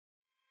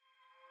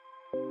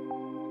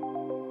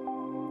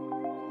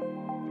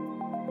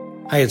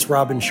Hi, it's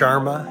Robin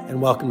Sharma,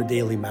 and welcome to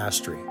Daily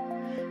Mastery.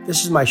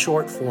 This is my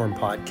short form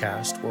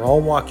podcast where I'll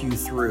walk you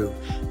through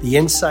the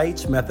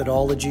insights,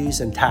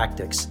 methodologies, and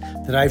tactics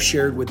that I've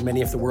shared with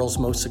many of the world's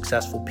most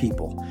successful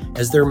people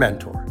as their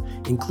mentor,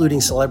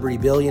 including celebrity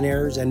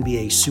billionaires,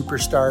 NBA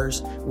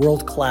superstars,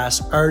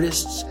 world-class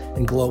artists,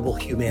 and global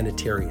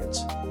humanitarians.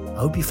 I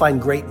hope you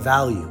find great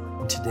value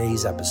in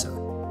today's episode.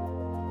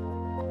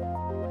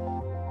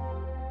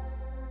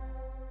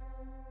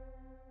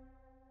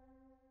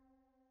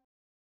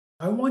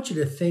 I want you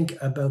to think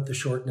about the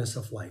shortness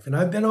of life. And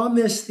I've been on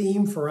this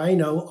theme for, a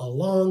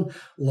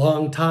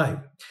long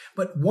time.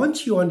 But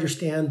once you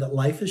understand that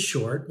life is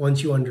short,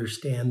 once you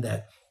understand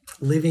that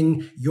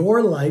living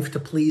your life to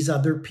please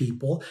other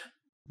people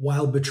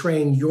while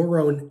betraying your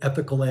own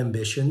ethical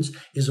ambitions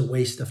is a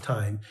waste of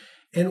time.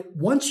 And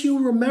once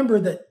you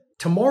remember that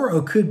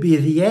tomorrow could be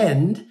the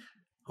end,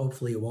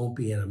 hopefully it won't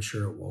be, and I'm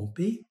sure it won't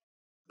be,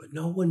 but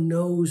no one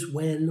knows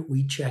when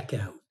we check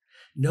out.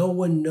 No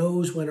one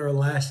knows when our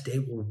last day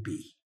will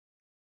be.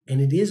 And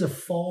it is a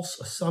false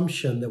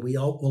assumption that we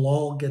will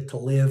all get to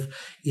live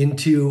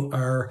into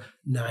our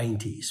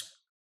 90s.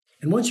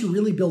 And once you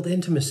really build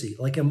intimacy,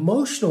 like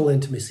emotional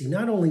intimacy,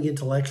 not only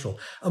intellectual,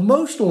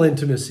 emotional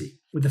intimacy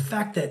with the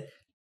fact that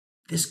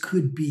this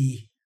could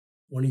be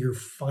one of your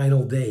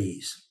final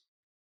days,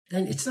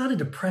 then it's not a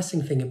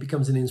depressing thing. It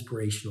becomes an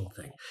inspirational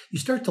thing. You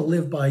start to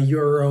live by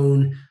your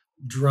own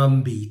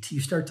drumbeat. You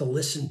start to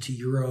listen to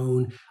your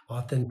own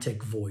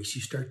authentic voice.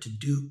 You start to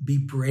be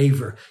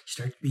braver. You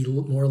start to be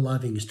more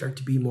loving. You start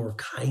to be more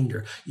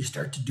kinder. You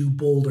start to do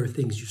bolder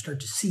things. You start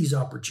to seize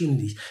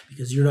opportunities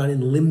because you're not in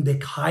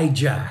limbic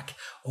hijack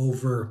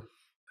over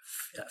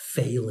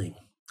failing,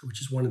 which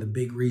is one of the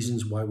big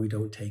reasons why we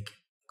don't take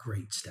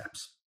great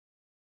steps.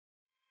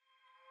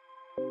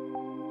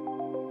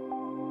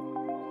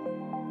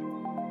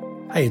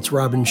 Hi, it's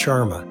Robin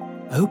Sharma.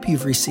 I hope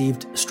you've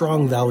received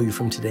strong value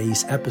from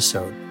today's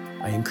episode.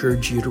 I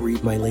encourage you to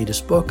read my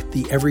latest book,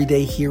 The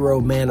Everyday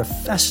Hero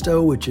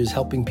Manifesto, which is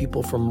helping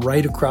people from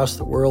right across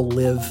the world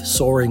live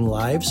soaring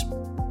lives.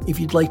 If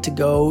you'd like to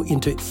go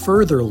into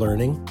further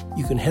learning,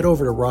 you can head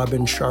over to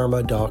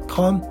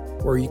robinsharma.com,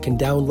 where you can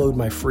download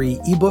my free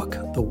ebook,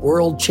 The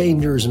World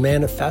Changers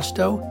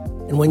Manifesto.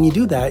 And when you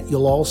do that,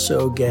 you'll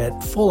also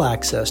get full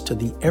access to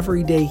the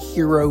Everyday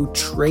Hero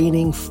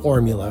Training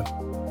Formula,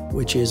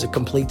 which is a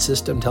complete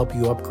system to help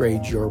you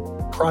upgrade your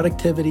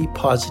productivity,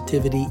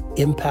 positivity,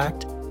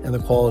 impact, and the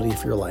quality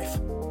of your life.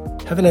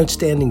 Have an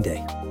outstanding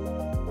day.